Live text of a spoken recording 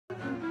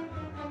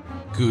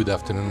Good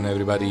afternoon,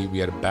 everybody.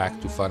 We are back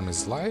to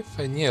Farmer's Life,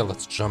 and yeah,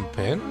 let's jump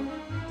in.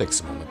 Takes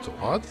a moment to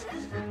load.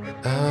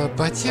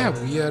 But yeah,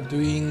 we are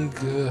doing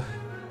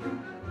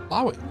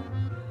plowing.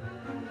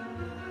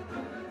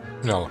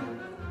 No,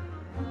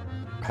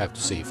 I have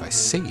to say, if I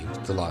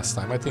saved the last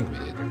time, I think we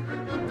did.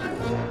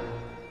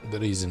 The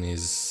reason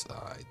is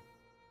I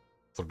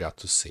forgot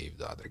to save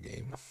the other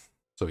game,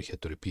 so we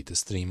had to repeat the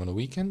stream on the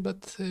weekend,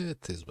 but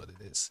it is what it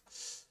is.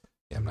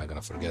 Yeah, I'm not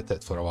gonna forget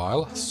that for a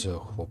while, so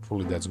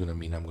hopefully that's gonna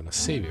mean I'm gonna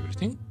save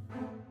everything.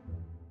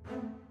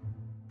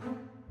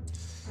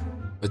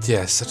 But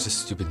yeah, such a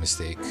stupid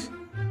mistake.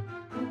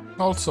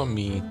 Also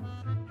me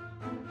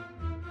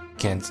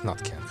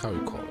how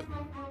you call it?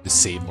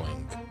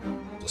 Disabling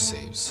the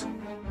saves.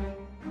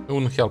 It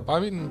wouldn't help, I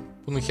mean,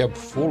 wouldn't help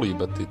fully,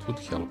 but it would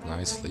help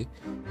nicely.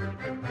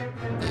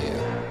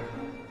 Yeah.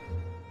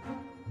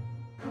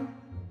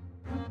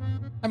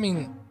 I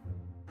mean,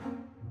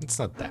 it's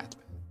not that bad.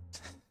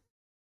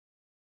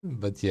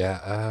 But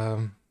yeah,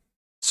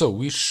 so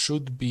we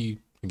should be,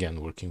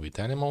 again, working with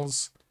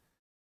animals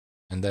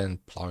and then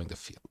plowing the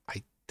field.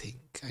 I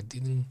think I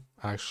didn't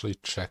actually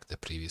check the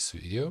previous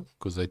video,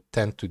 because I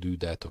tend to do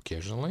that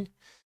occasionally,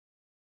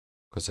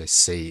 because I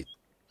say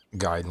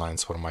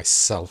guidelines for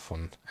myself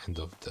on end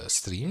of the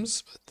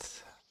streams,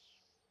 but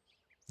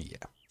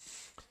yeah,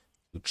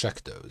 to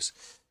check those.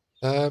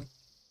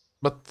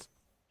 But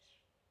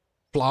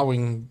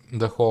plowing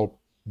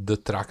the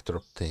tractor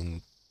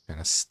thing kind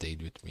of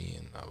stayed with me,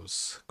 and I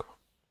was,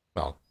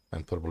 well,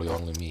 and probably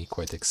only me,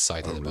 quite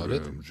excited about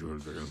it.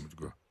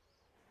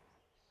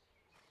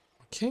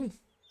 Okay.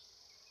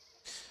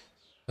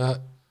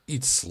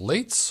 It's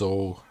late,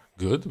 so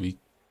good. We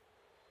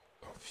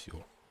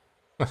fuel.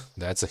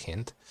 That's a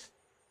hint.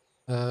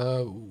 We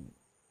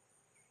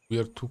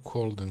are too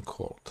cold and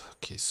cold.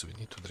 Okay, so we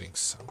need to drink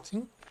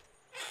something.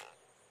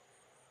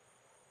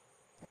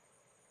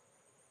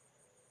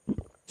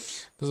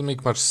 Doesn't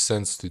make much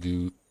sense to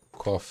do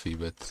coffee,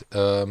 but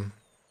do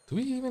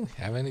we even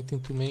have anything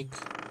to make?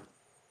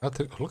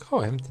 Look how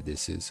empty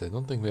this is. I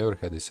don't think we ever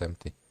had this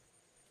empty.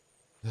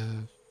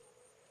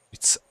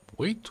 It's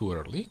way too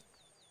early.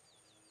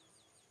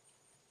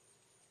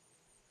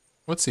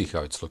 Let's see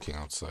how it's looking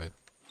outside.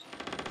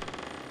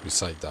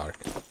 Beside dark.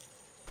 Did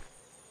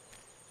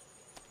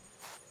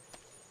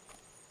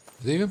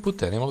they even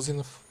put animals in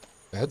the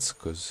beds?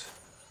 Cause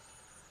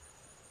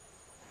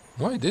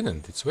no, I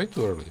didn't. It's way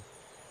too early.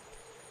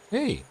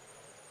 Hey.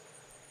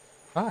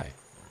 Hi.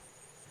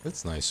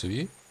 That's nice of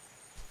you.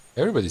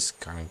 Everybody's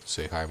coming to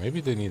say hi. Maybe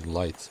they need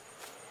light.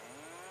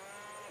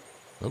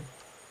 Nope.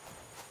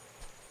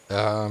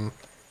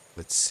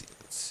 Let's see.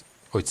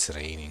 Oh, it's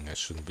raining. I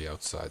shouldn't be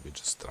outside. We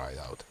just dried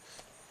out.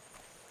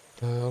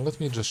 Let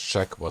me just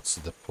check what's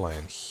the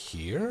plan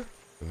here.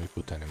 Let me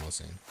put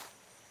animals in.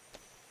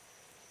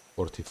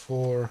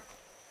 44.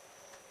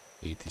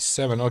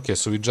 87. Okay,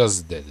 so we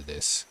just did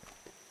this.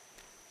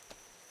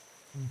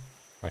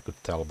 I could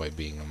tell by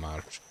being a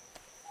march.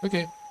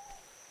 Okay.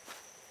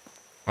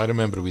 I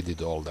remember we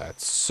did all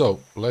that. So,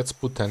 let's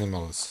put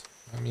animals.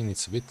 I mean,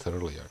 it's a bit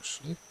early,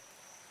 actually.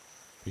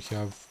 We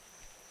have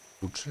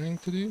butchering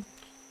to do.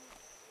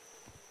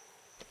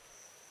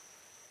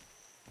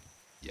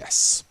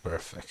 Yes,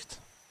 perfect.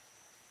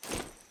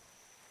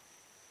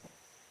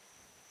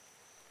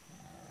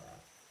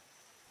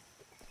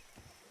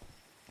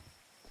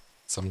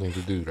 Something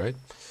to do, right?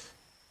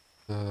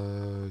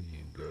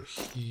 You go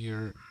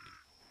here.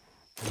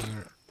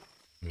 Here.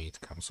 Meat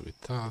comes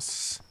with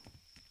us.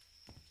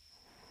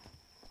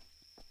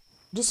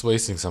 Just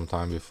wasting some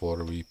time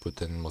before we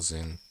put animals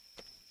in.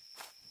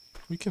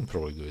 We can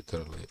probably do it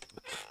early,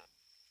 but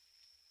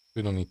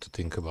we don't need to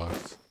think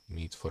about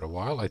meat for a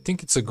while. I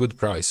think it's a good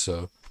price,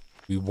 so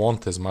we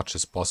want as much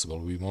as possible.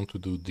 We want to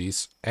do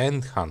this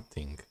and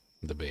hunting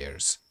the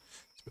bears.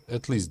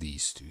 At least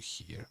these two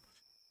here.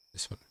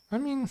 This one, I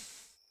mean,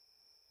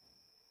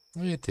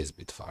 it is a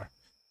bit far,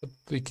 but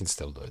we can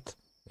still do it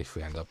if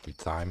we end up with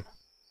time.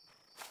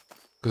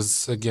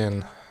 Because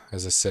again,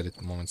 as I said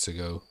it moments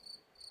ago,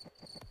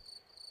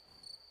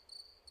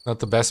 not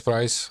the best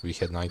price. We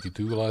had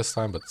 92 last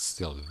time, but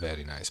still a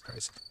very nice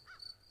price.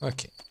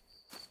 Okay.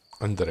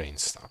 And the rain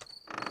stopped.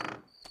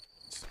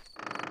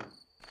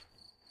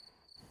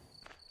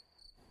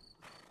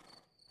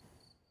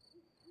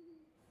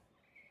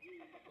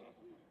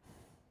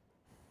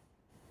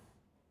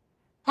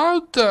 How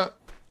the...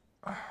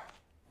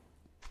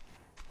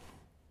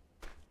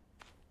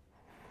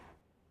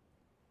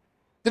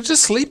 They're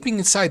just sleeping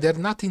inside. They're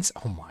not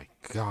inside. Oh my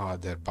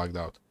god, they're bugged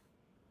out.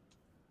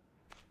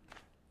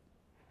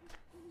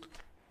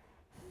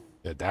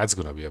 Yeah, that's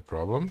gonna be a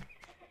problem.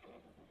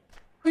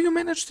 How you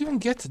managed to even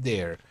get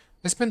there?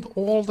 I spent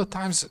all the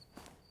times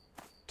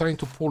trying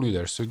to pull you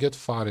there, so you get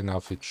far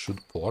enough, it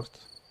should port.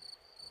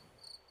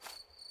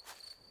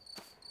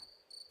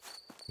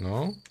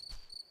 No?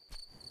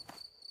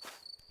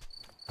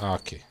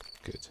 Okay,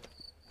 good.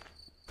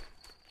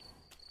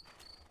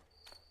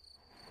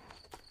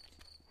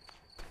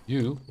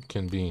 You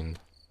can be in...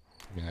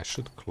 I mean, I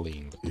should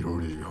clean.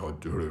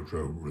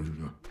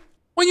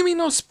 What What do you mean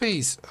no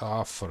space?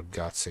 Oh, for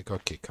God's sake.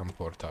 Okay, come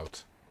port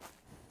out.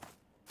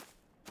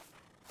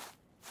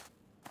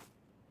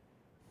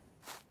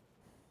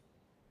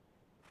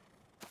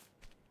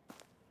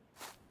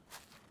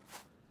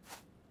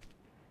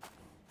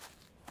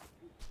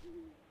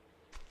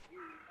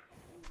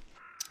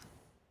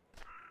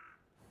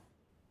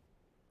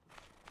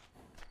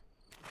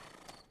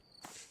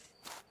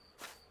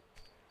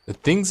 The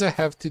things I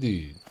have to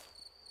do.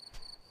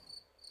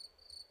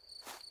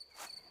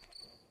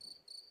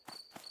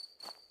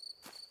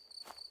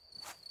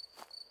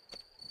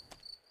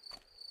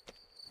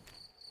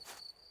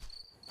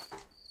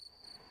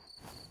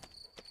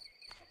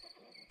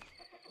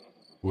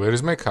 Where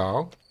is my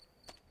cow?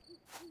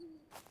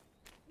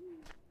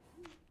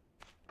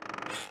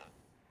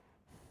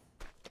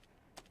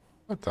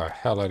 What the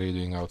hell are you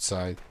doing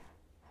outside?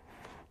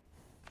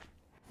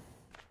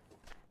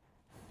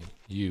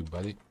 You,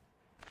 buddy.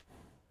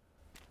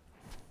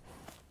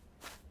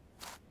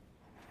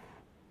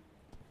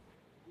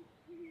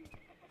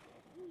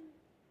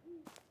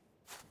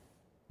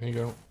 There you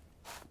go.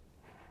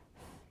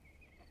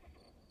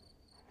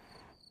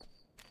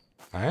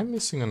 I am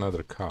missing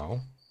another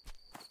cow.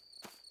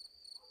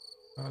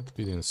 But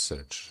we didn't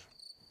search.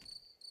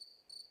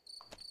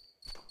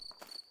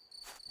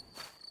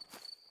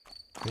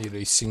 Hey,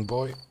 racing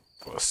boy.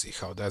 We'll see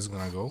how that's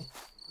gonna go.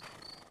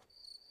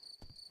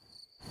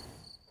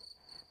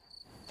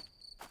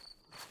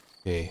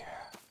 Okay.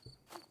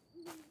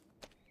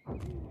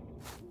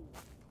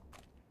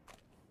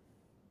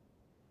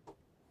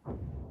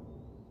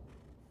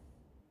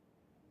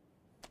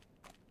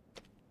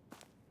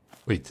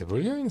 Wait, were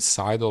you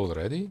inside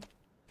already?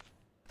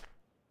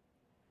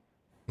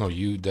 No,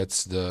 you,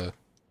 that's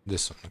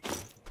this one. Okay,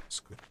 that's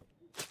good.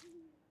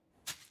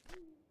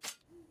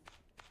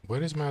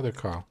 Where is my other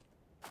cow?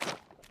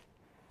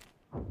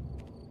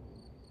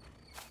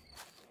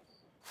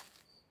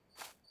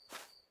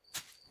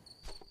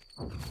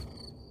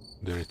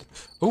 There it.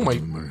 Oh my!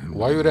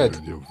 Why are you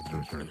red?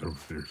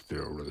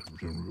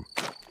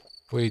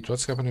 Wait,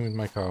 what's happening with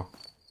my cow?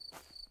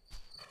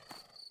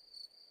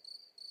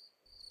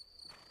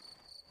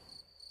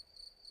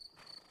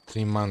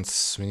 Three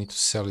months. We need to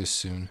sell you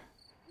soon.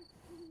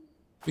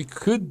 We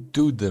could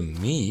do the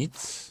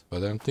meat,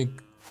 but I don't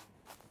think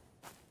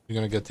we're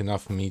gonna get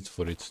enough meat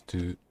for it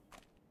to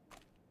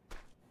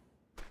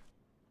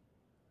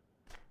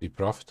be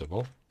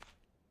profitable.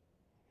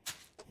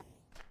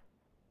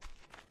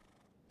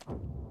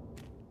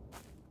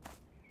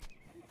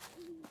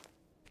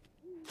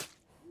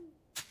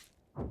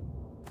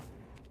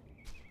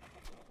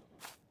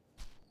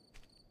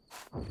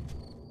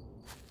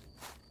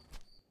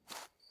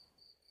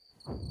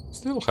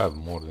 Still have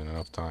more than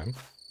enough time.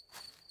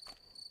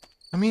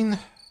 I mean,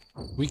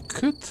 we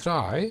could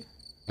try.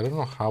 I don't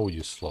know how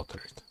you slaughter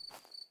it.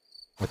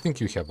 I think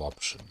you have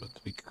option, but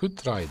we could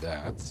try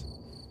that.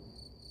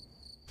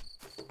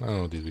 I don't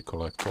know, did we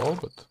collect all,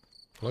 but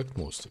collect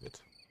most of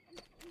it.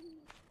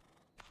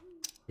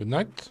 Good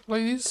night,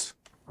 ladies.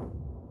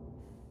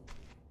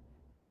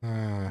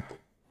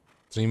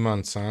 3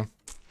 months, huh?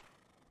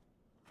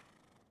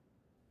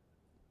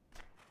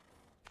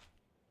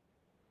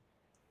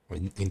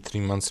 In 3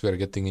 months we are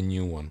getting a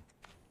new one.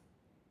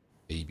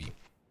 Baby.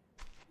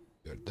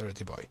 You're a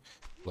dirty boy.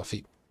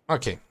 Fluffy.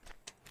 Okay.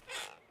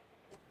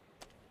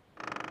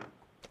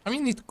 I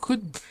mean, it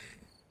could...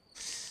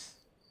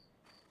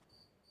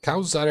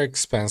 Cows are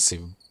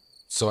expensive,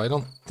 so I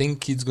don't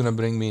think it's gonna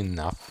bring me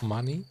enough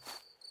money.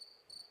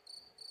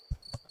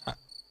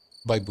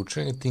 By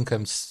butchering, I think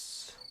I'm...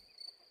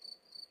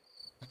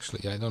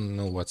 Actually, I don't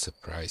know what's the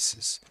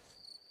prices.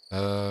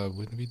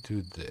 When we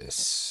do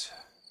this...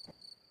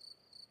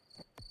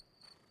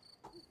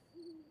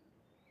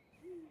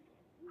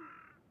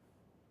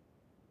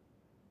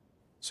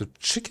 So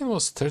chicken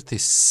was 30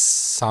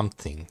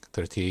 something,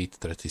 38,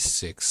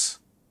 36,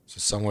 so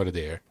somewhere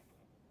there.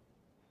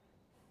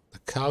 The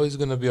cow is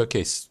gonna be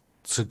okay. It's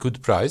a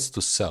good price to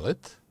sell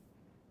it.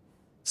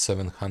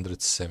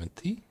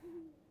 770.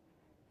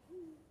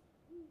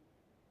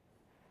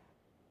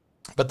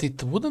 But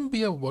it wouldn't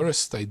be a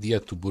worst idea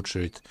to butcher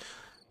it,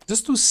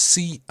 just to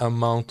see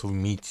amount of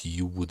meat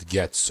you would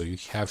get, so you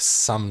have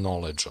some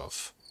knowledge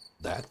of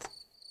that,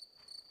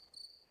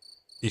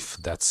 if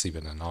that's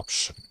even an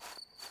option.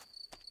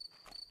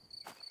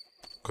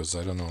 Because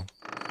I don't know.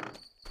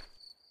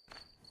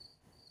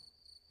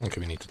 Okay,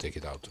 we need to take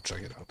it out to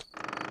check it out.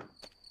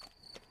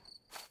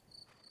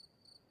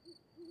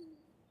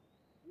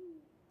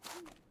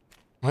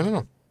 I don't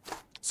know.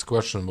 It's a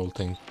questionable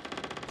thing.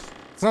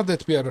 It's not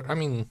that we are... I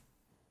mean,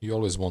 you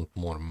always want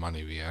more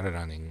money. We are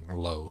running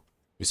low.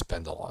 We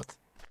spend a lot.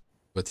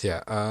 But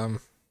yeah,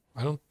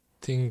 I don't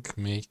think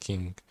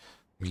making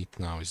meat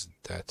now is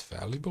that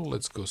valuable.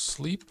 Let's go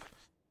sleep.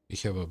 We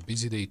have a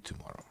busy day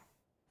tomorrow.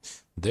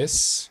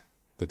 This...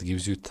 that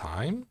gives you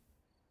time.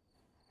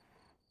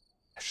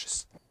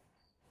 Ashes.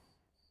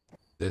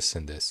 This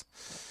and this.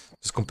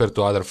 Just compared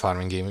to other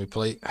farming game we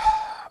play,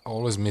 I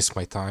always miss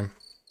my time.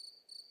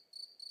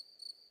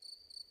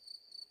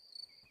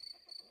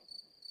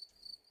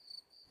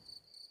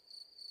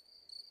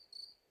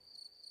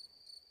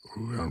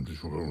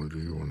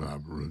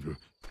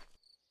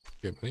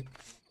 Okay, buddy.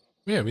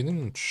 Yeah, we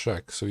didn't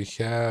check. So we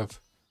have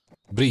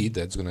breed,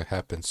 that's gonna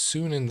happen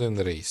soon, and then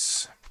the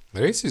race.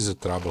 The race is a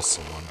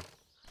troublesome one.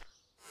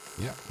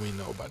 Yeah, we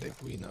know about it,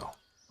 we know.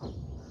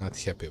 Not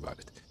happy about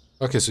it.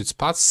 Okay, so it's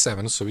past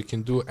 7, so we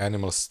can do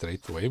animals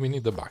straight away. We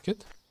need the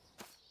bucket.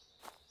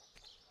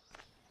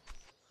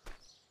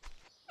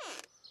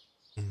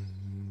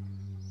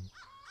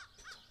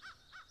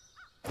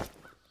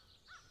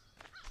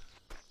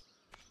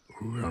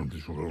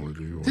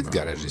 This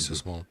garage is so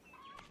small.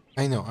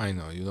 I know,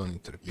 you don't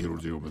need to repeat.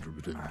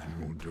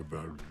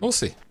 We'll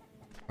see.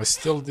 I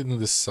still didn't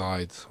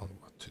decide on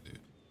what to do.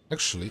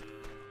 Actually,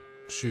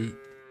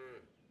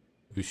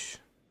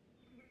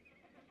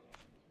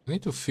 I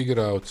need to figure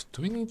out,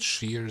 do we need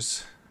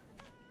shears?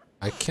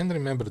 I can't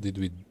remember,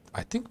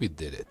 I think we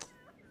did it.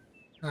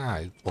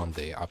 One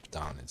day up,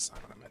 down, it's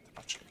not gonna matter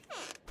much.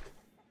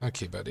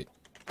 Okay, buddy.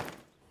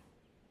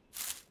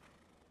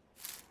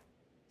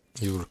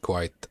 You were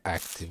quite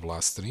active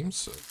last stream,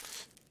 so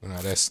I'm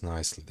gonna rest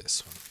nicely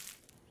this one.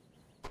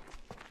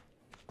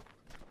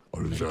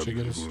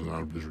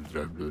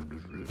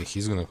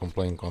 He's gonna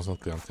complain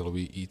constantly until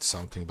we eat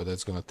something, but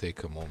that's gonna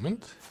take a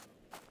moment.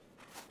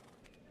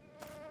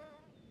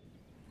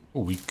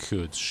 We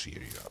could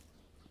shear you up.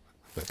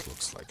 That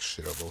looks like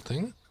shearable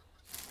thing.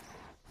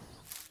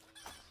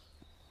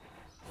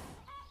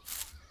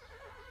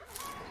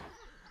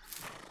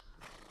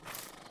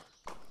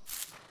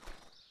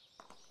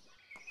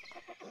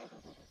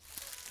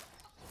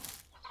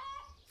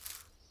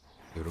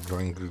 You were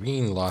growing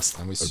green last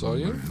time we saw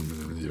you.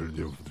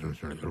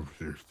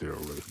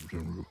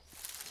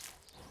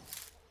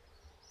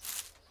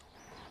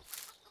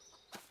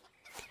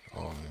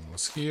 Oh, it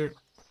was here.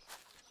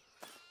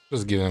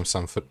 Just give them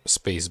some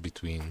space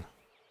between.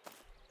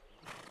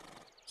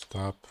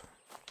 Stop,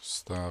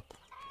 stop,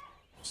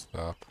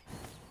 stop,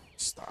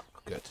 stop.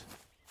 Good.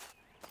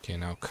 Okay,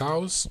 now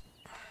cows.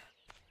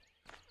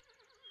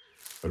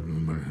 I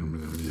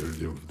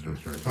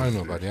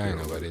know,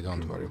 buddy,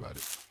 don't worry about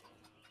it.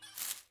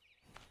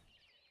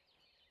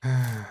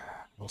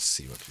 We'll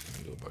see what we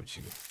can do about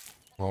you.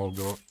 All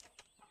go.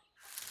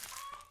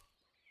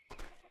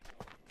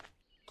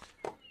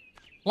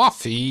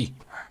 Fluffy!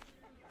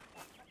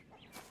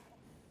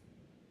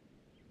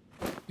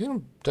 You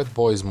know, that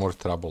boy is more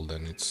trouble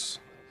than it's...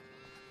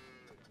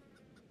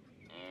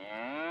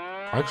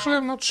 Actually,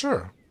 I'm not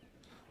sure.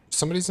 For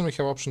some reason we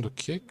have option to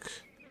kick,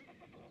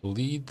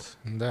 lead,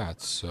 and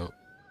that, so...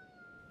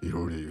 I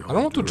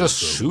don't want to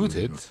just shoot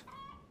it.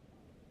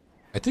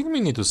 I think we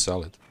need to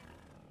sell it.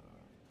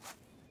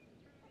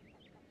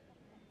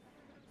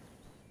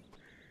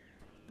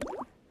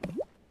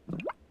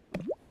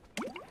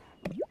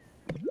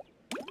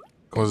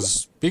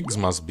 Because pigs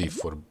must be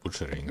for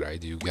butchering,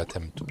 right? You get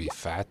them to be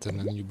fat and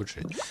then you butcher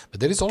it. But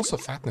there is also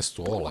fatness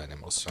to all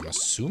animals, so I'm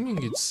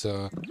assuming it's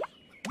a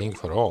thing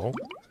for all.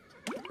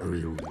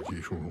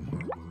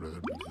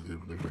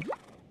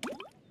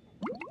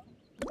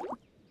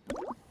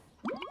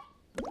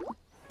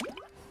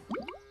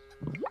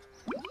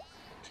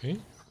 Okay,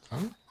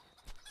 done.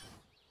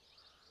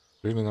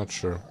 Really not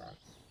sure.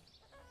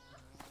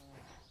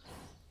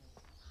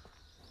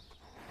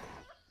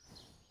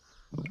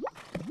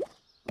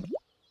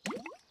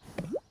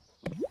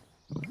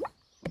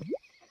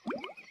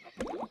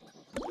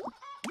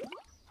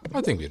 I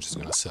think we're just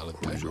gonna sell it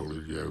back. I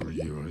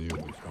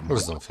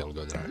just don't feel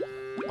good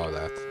about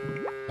that.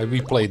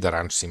 We played the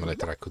ranch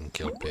simulator, I couldn't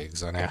kill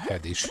pigs, and I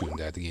had issue in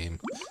that game.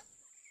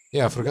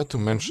 Yeah, I forgot to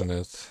mention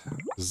it,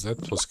 because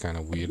that was kind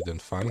of weird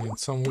and fun in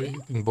some way,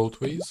 in both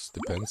ways.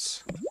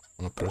 Depends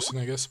on a person,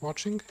 I guess,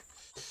 watching.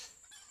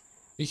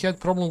 We had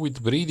problem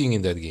with breeding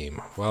in that game.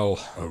 Well,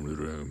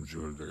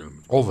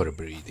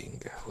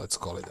 overbreeding, let's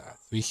call it that.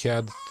 We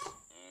had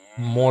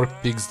more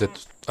pigs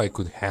that I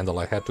could handle.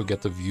 I had to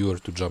get a viewer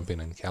to jump in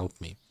and help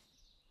me.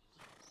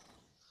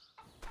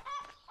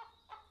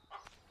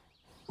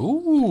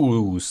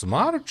 Ooh,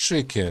 smart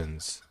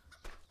chickens.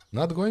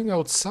 Not going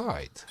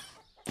outside.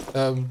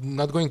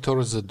 Not going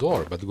towards the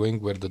door, but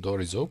going where the door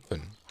is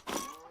open.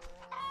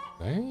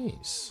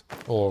 Nice.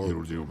 Or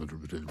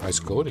nice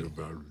coding.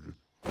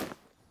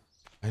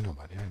 I know,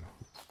 buddy, I know.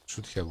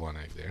 Should have one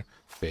egg there.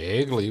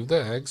 Pig, leave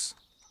the eggs.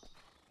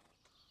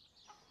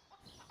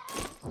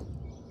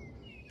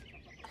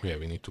 Yeah,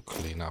 we need to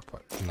clean up.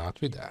 Not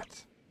with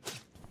that.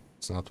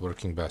 It's not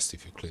working best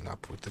if you clean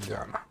up with the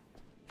gun.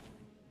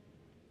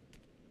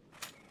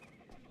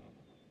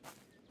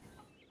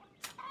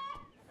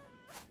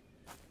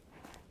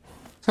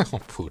 Oh,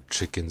 poor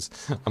chickens.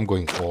 I'm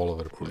going all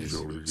over the place.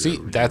 See,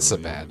 that's a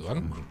bad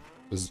one.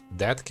 Because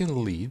that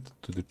can lead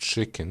to the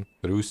chicken,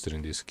 rooster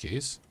in this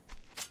case.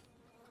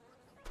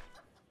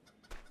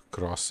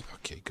 Cross.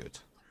 Okay, good.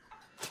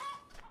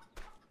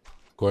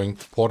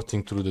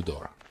 Porting through the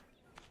door.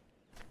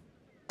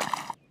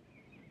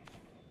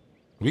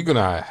 We're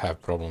gonna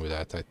have problem with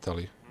that, I tell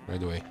you,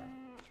 right away.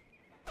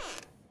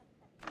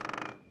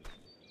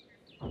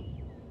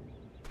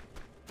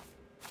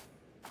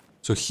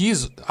 So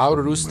So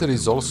our rooster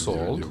is also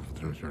old.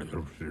 I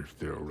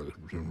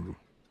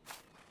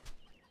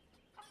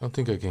don't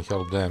think I can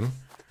help them.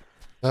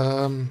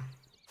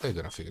 They're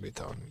gonna figure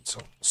it out on its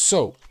own.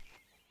 So,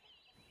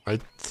 I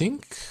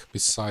think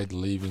beside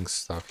leaving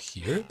stuff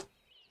here,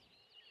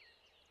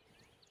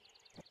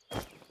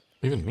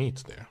 even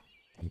meat there.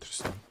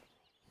 Interesting.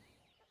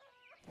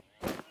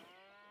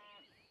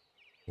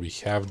 We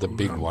have the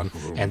big one,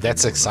 and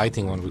that's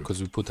exciting one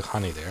because we put the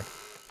honey there.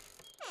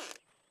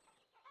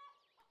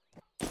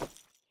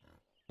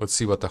 Let's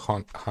see what the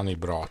honey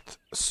brought.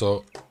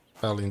 So,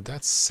 well, in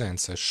that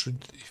sense, I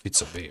should, if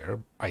it's a bear,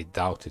 I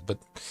doubt it, but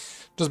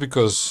just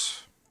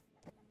because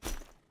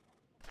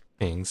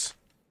things,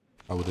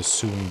 I would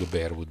assume the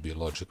bear would be a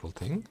logical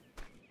thing.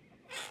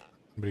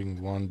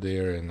 Bring one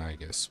there, and I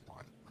guess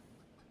one.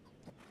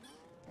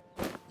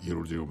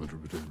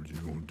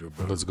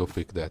 Let's go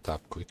pick that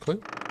up quickly.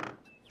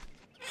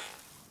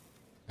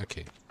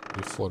 Okay,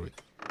 before we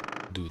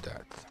do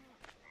that,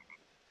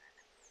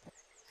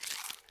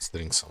 let's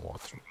drink some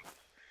water.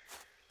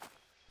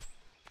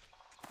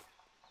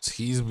 So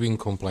he's been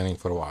complaining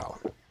for a while.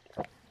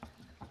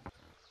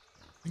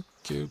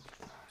 Thank you.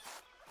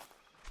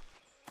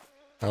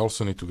 I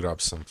also need to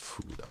grab some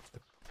food after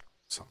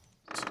some.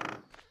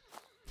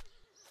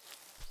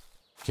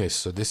 Okay,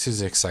 so this is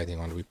the exciting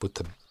one. We put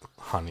the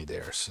honey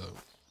there, so.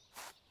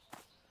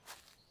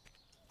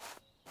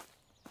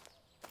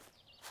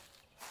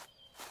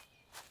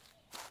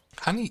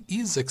 Honey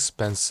is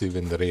expensive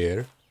and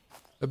rare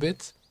a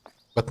bit,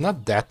 but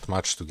not that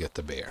much to get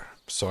a bear.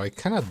 So I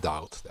kinda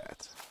doubt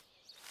that.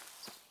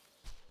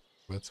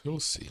 But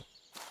we'll see.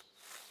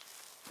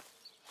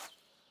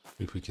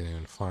 If we can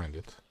even find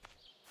it.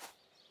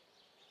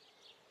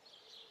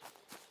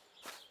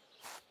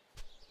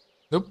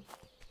 Nope.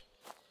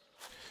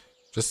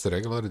 Just a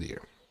regular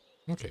deer.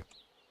 Okay.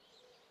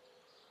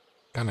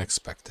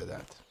 Unexpected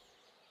that.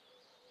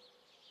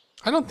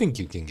 I don't think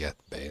you can get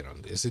bear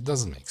on this. It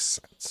doesn't make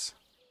sense.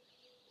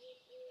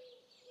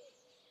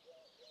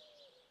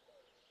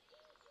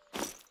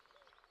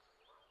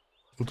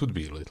 It would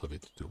be a little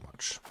bit too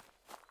much.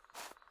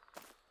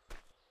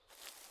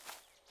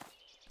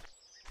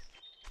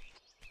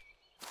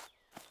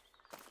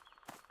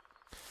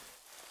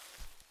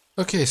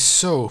 Okay,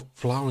 so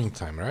plowing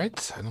time,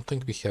 right? I don't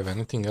think we have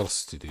anything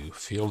else to do.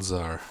 Fields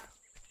are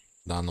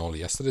done all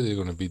yesterday. They're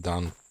gonna be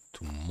done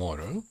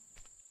tomorrow.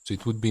 So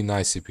it would be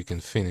nice if we can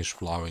finish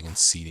plowing and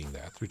seeding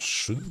that, which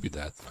shouldn't be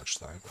that much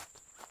time. But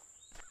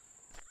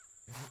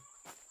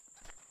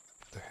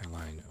what the hell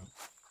I know.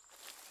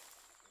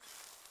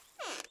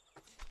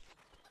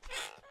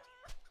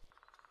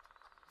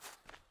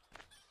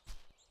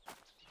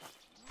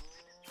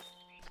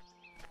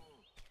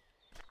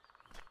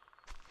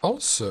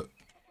 Also,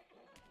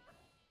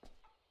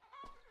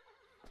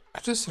 I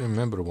just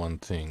remember one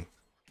thing.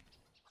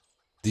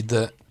 Did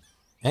the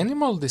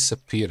animal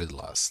disappeared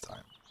last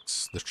time?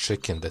 It's the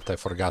chicken that I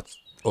forgot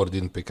or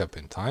didn't pick up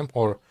in time,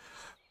 or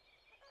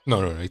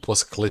no, it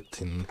was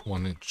clipped in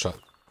one shot,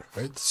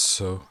 right?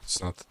 So it's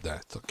not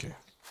that. Okay.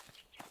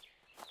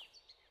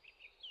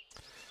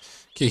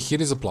 Okay, here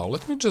is a plow.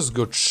 Let me just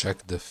go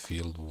check the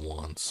field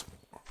once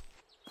more.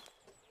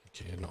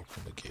 Okay, and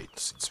open the gate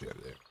since we are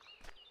there.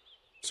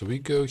 So we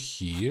go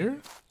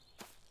here.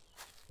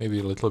 Maybe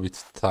a little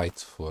bit tight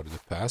for the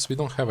pass. We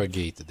don't have a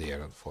gate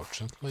there,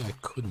 unfortunately. I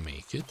could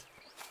make it.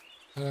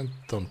 I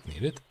don't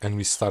need it. And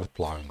we start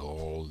plowing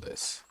all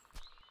this.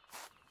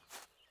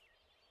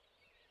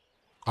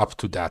 Up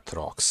to that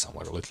rock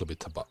somewhere, a little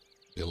bit above,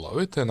 below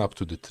it, and up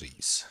to the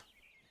trees.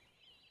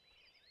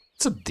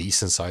 It's a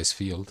decent sized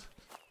field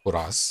for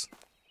us.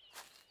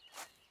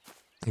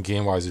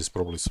 Game-wise, it's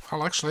probably...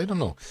 Well, actually, I don't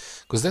know.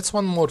 Because that's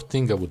one more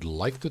thing I would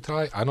like to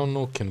try. I don't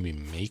know, can we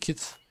make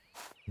it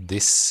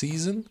this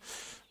season?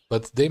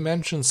 But they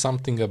mentioned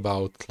something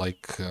about,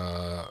 like,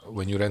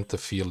 when you rent a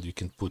field, you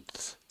can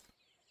put,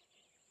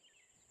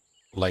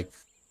 like,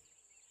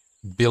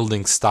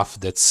 building stuff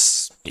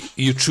that's...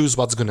 You choose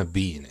what's gonna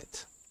be in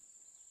it.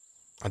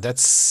 And that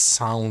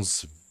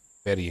sounds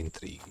very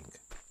intriguing.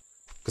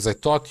 Because I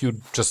thought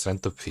you'd just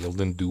rent a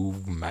field and do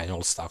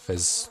manual stuff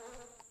as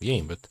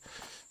game, but...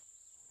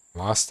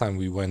 Last time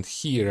we went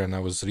here and I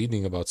was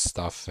reading about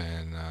stuff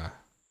and... I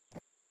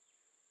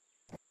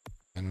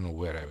don't know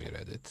where I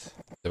read it.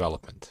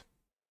 Development.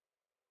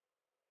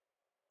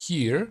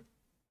 Here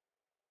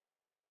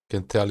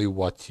can tell you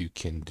what you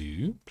can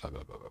do, blah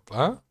blah blah blah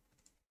blah.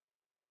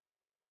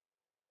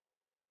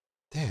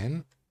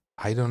 Then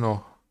I don't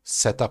know,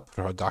 set up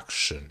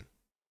production.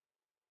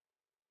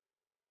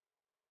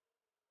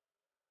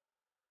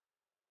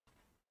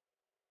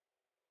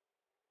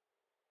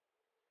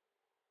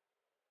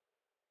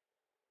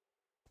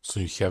 So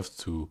you have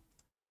to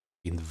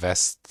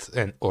invest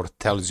and or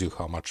tells you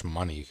how much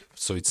money.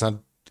 So it's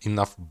not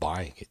enough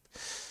buying it.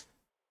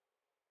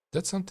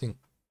 That's something.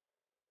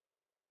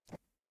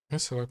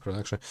 SLI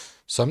production.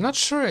 So I'm not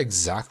sure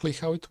exactly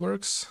how it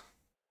works.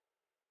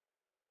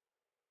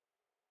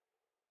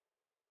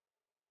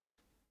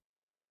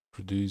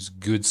 Produce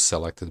goods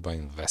selected by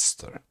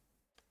investor.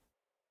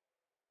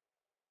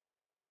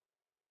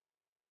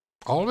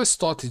 I always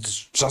thought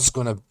it's just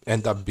gonna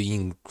end up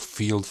being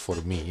field for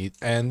me,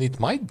 and it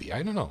might be.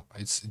 I don't know.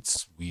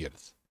 It's weird.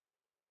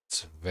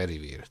 It's very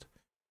weird.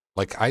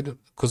 Like I don't,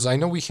 because I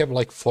know we have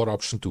like 4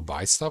 options to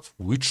buy stuff.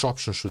 Which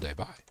option should I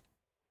buy?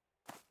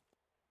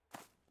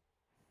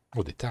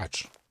 Oh,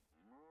 detach.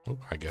 Oh,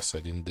 I guess I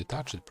didn't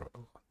detach it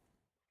properly.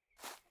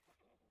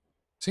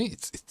 See,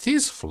 it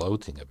is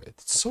floating a bit.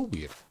 It's so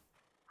weird.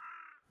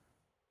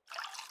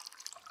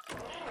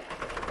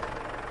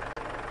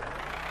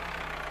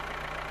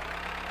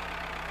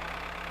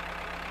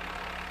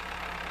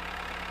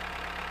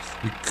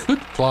 We could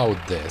plow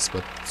this,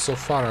 but so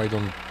far I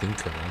don't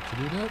think I want to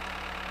do that.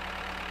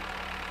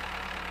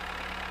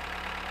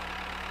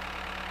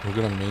 We're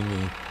gonna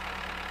mainly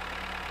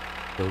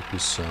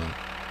focus on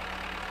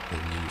the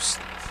new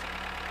stuff.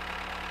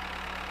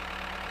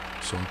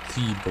 So on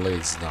T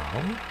blades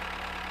down.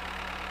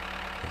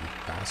 Let it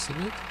pass a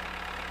bit.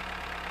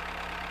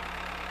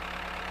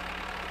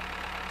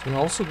 It can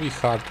also be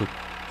hard to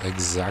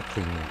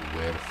exactly know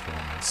where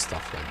from and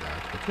stuff like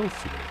that, but we'll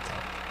figure it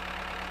out.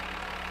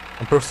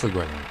 I'm perfectly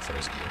going in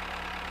first gear.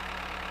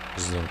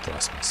 Just don't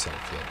trust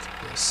myself yet,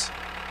 yes.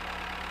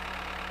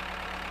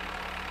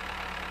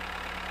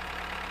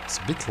 It's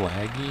a bit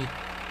laggy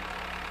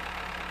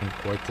and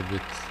quite a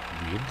bit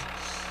weird.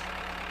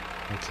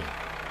 Okay.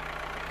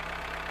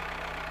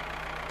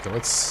 Okay,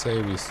 let's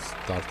say we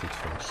started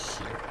from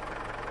here.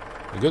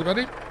 You good,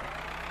 buddy?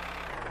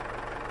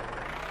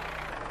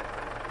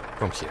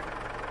 From here.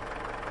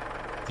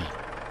 D.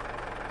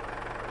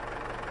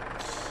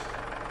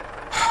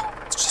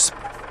 It's just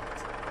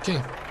perfect.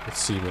 Okay, let's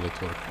see will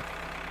it work.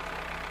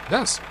 It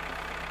does.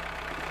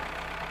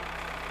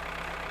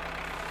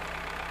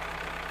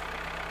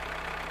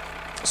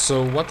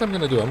 So what I'm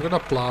gonna do, I'm gonna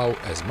plow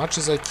as much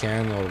as I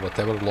can or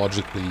whatever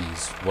logically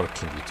is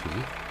working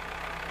between.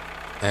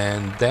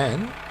 And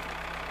then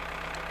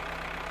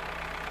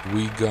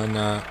we're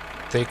gonna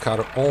take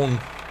our own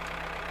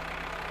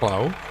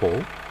plow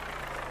hole.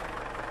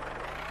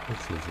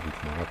 Let's a little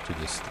bit more up to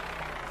this. I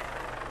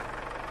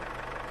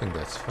think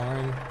that's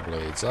fine.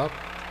 Blades up.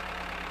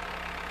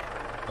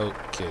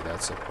 Okay,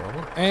 that's a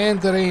problem. And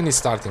the rain is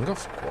starting,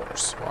 of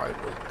course. Why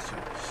wouldn't you?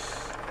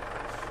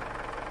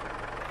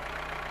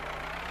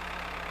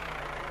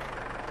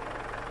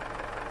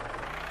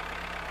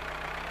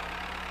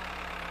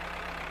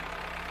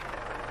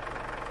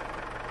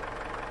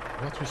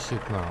 What we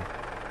hit now?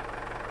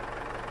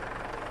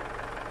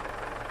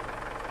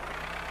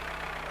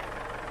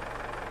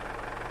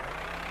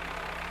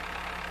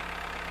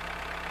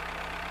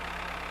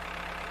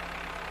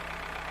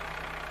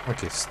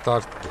 Okay,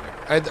 start there.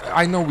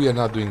 I know we are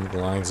not doing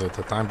lines at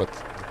a time, but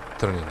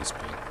turning is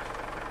pain.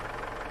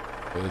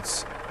 But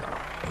it's...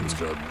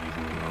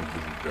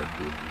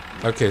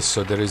 Okay,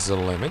 so there is a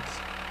limit.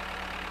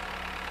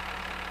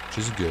 Which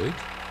is good.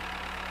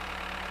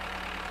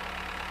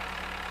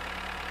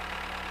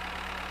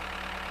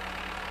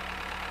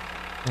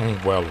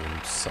 I'm well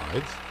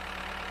inside.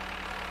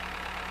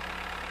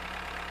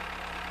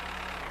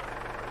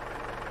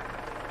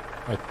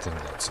 I think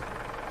that's enough.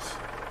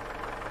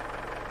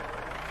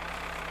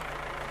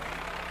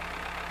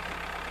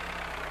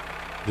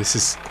 This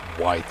is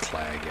quite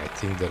laggy. I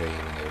think the rain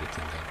and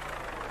everything.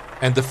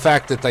 And the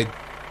fact that I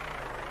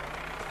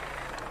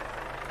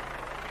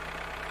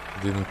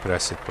didn't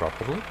press it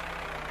properly.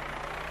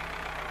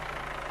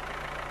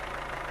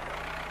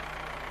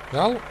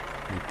 Well,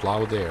 we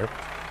plow there.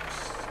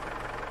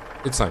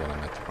 It's not gonna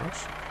matter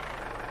much.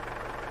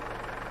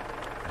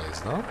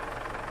 Lays down.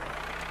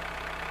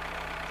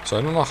 So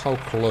I don't know how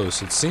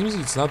close. It seems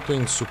it's not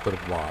doing super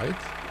wide.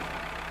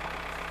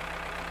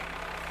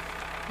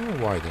 Not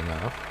wide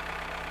enough.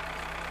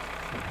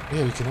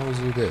 Yeah, we can always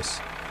do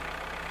this.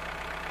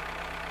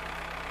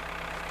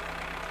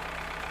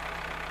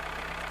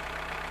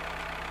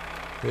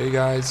 Hey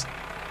guys,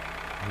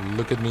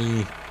 look at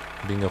me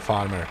being a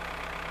farmer.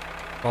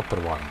 Proper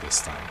one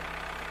this time.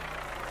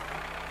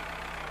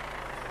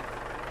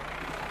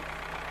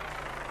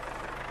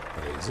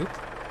 Raise it.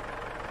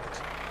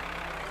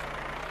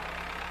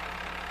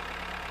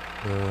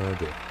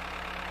 There.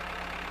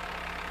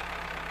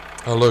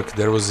 Oh look,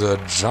 there was a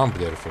jump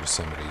there for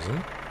some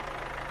reason.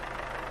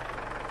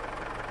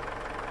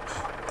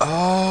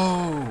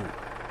 Oh,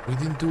 we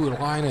didn't do a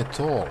line at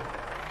all.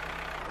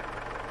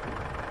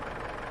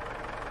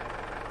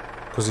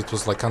 Because it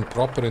was like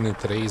improper and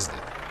it raised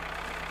it.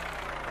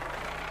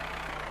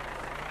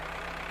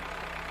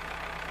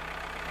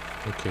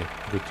 Okay,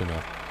 good to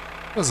know.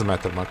 Doesn't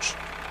matter much.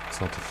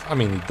 It's not. I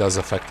mean, it does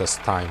affect us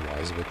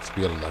time-wise, but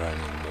we are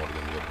learning more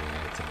than we are doing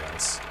anything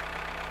else.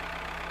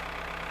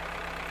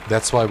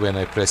 That's why when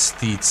I pressed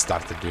T, it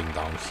started doing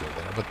downhill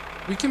there. But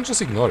we can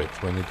just ignore it.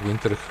 When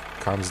winter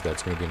comes,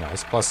 that's going to be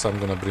nice. Plus, I'm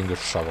going to bring a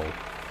shovel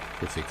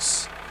to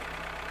fix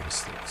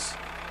mistakes.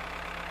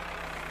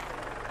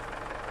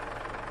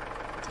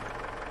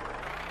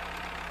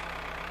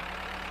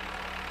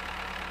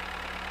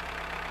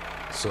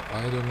 So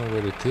I don't know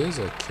where it is.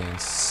 I can't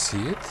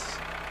see it.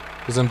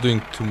 Because I'm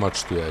doing too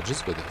much to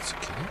edges, but that's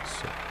okay.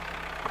 So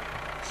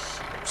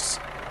here's,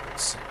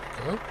 let's see,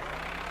 we go.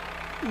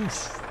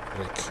 Oof.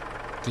 Break.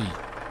 T.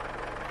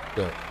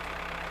 Go.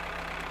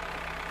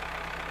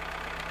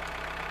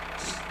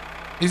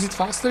 Is it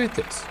faster? It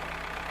is.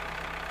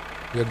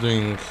 We are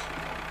doing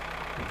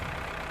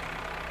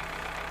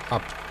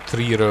up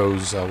 3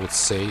 rows, I would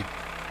say.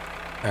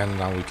 And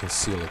now we can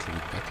see a little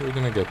bit better. We're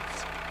gonna get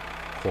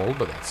cold,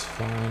 but that's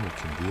fine. We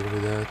can deal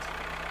with that.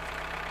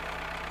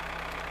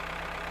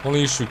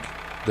 Only issue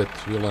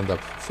that we'll end up...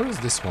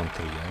 First, this 1-3.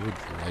 I would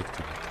like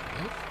to get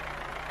rid of.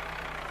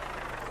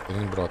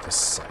 Then it brought us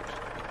cycle.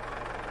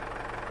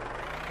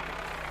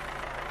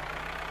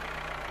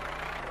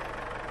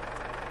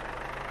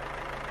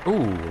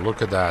 Ooh,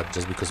 look at that.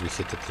 Just because we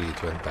hit the tree,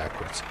 it went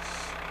backwards.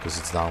 Because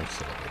it's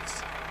downhill a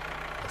bit.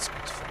 That's a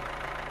bit fun.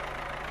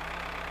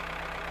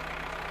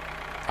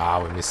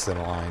 Ah, we missed the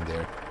line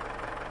there.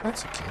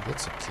 That's okay,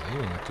 that's okay.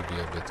 We need to be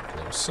a bit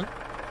closer.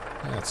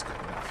 That's good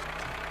enough.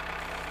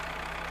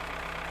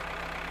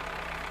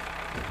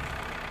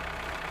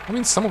 I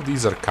mean, some of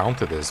these are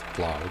counted as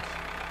plowed.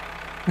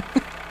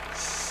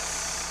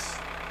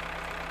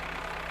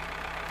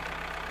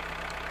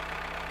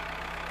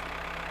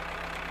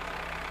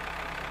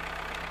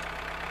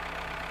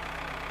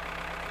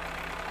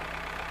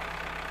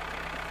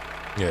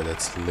 Yeah,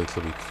 that's a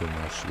little bit too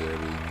much there.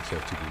 We didn't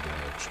have to do the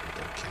edge,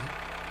 but okay.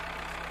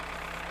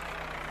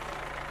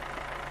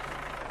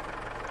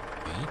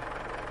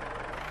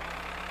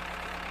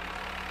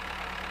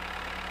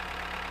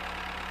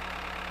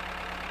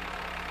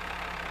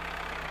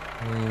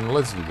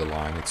 Let's do the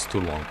line. It's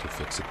too long to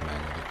fix it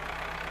manually.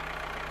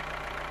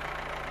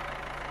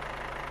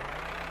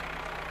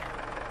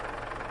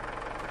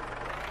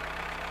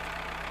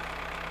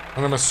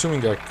 And I'm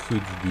assuming I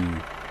could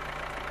do...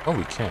 Oh,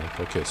 we can't.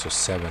 Okay, so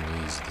 7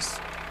 is the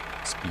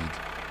speed.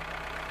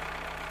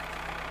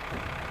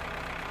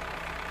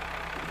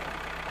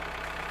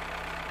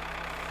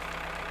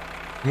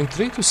 I mean,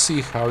 try to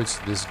see how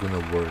this gonna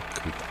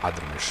work with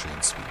other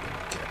machines we're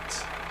gonna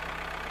get.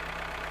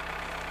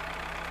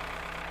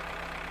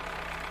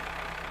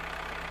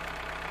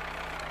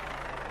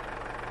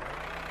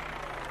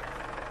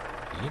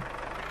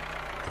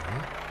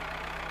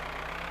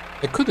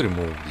 I could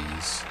remove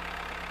these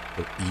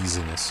for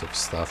easiness of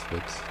stuff,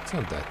 but it's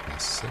not that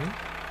necessary.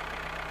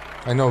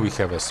 I know we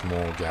have a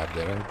small gap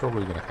there, and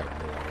probably gonna have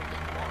more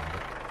than one.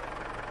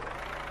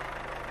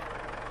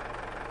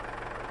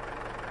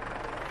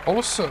 But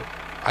also,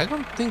 I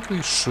don't think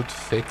we should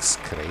fix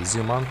crazy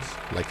amount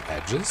like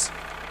edges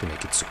to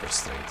make it super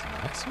straight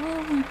and nice.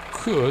 Well, we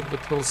could,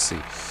 but we'll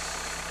see.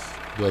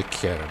 Do I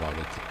care about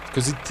it?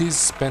 Because it is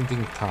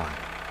spending time,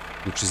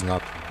 which is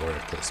not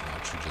worth as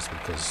much, just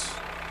because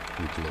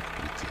it would look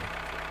prettier.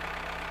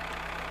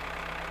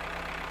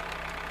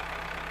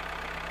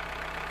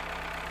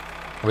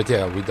 But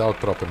yeah, without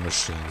proper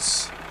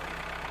machines,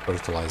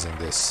 fertilizing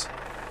this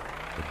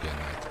would be a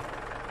nightmare.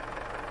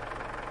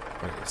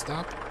 Okay,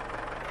 stop.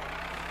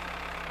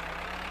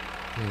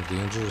 I'm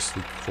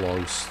dangerously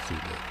close to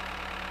the...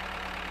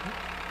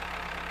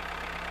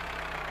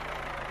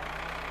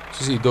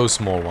 So see, those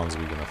small ones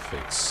we're gonna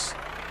fix.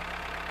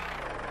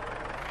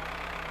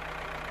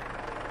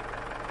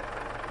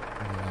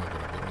 I'm not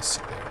gonna be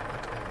missing there,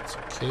 but it's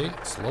okay,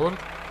 it's lowered.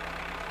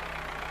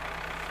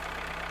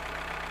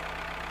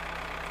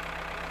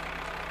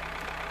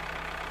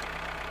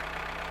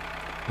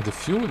 The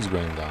fuel is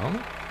going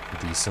down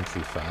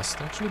decently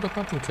fast actually, but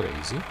nothing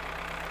crazy.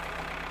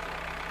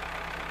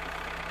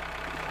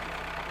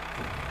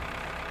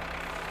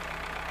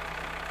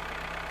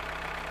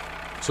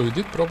 So we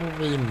did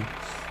probably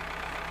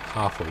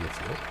half of the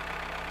fuel.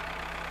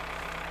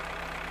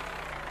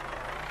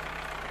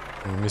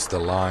 We missed the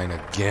line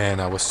again.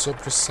 I was so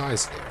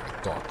precise there, I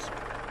thought.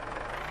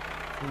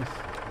 Oof.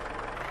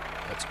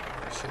 That's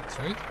gonna hit,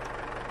 right?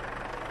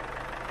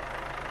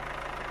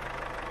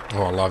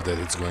 Oh, I love that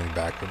it's going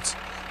backwards.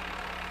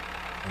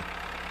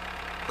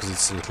 Because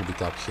it's a little bit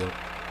uphill.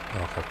 I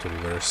don't have to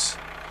reverse.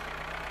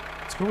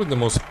 It's probably the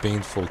most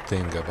painful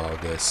thing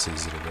about this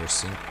is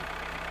reversing.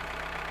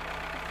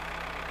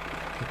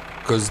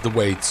 Because the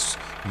way it's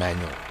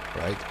manual,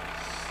 right?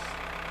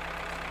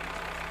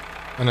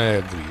 And I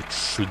agree, it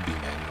should be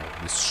manual.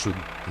 This should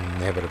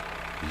never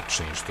be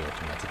changed to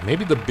automatic.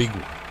 Maybe the big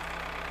one,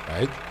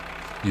 right?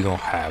 You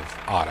don't have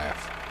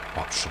RF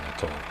option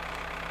at all.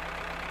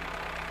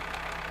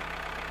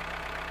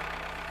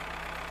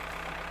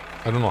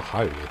 I don't know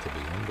how you get a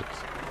big one, but...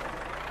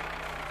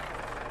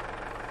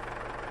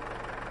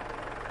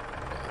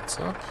 That's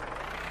up.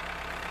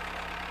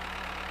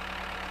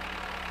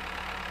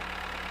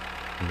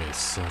 Made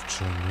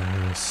such a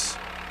mess.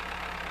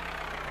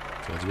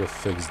 So let's go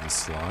fix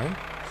this line.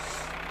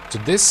 So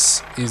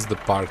this is the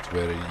part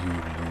where you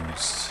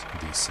lose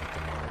decent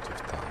amount of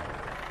time.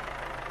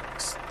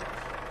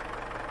 Stuff.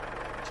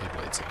 Okay,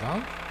 blades are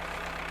down.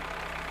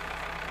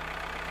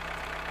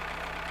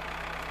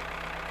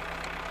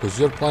 Because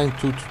you're applying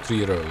 2 to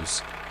 3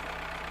 rows.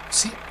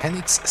 See, and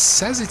it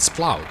says it's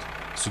plowed.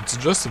 So it's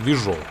just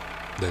visual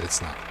that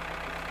it's not.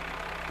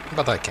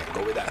 But I can't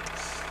go with that.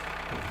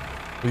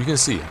 You can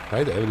see,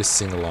 right? Every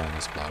single line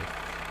is plowed.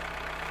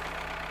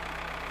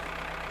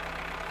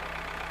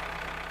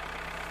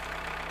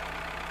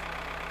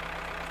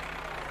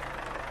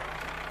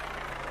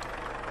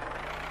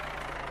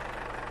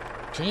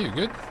 Okay, you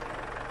good?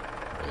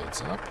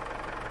 Blades up.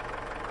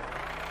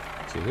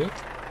 Kill it.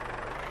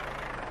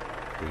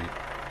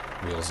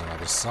 Wheels on the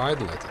other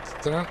side, let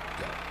it turn.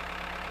 Yeah.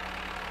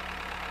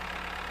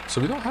 So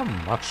we don't have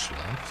much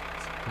left,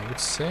 I would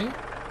say.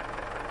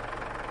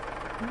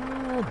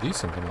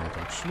 Decent amount,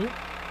 actually.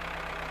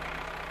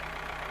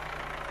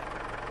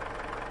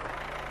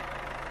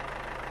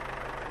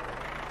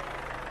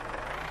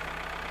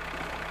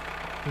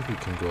 I think we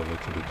can go a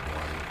little bit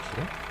wider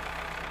here.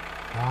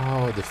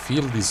 Oh, the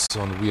field is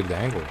on a weird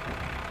angle.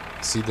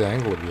 See the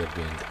angle we are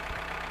doing.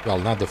 Well,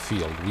 not the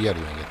field, we are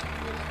doing it on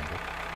a weird angle.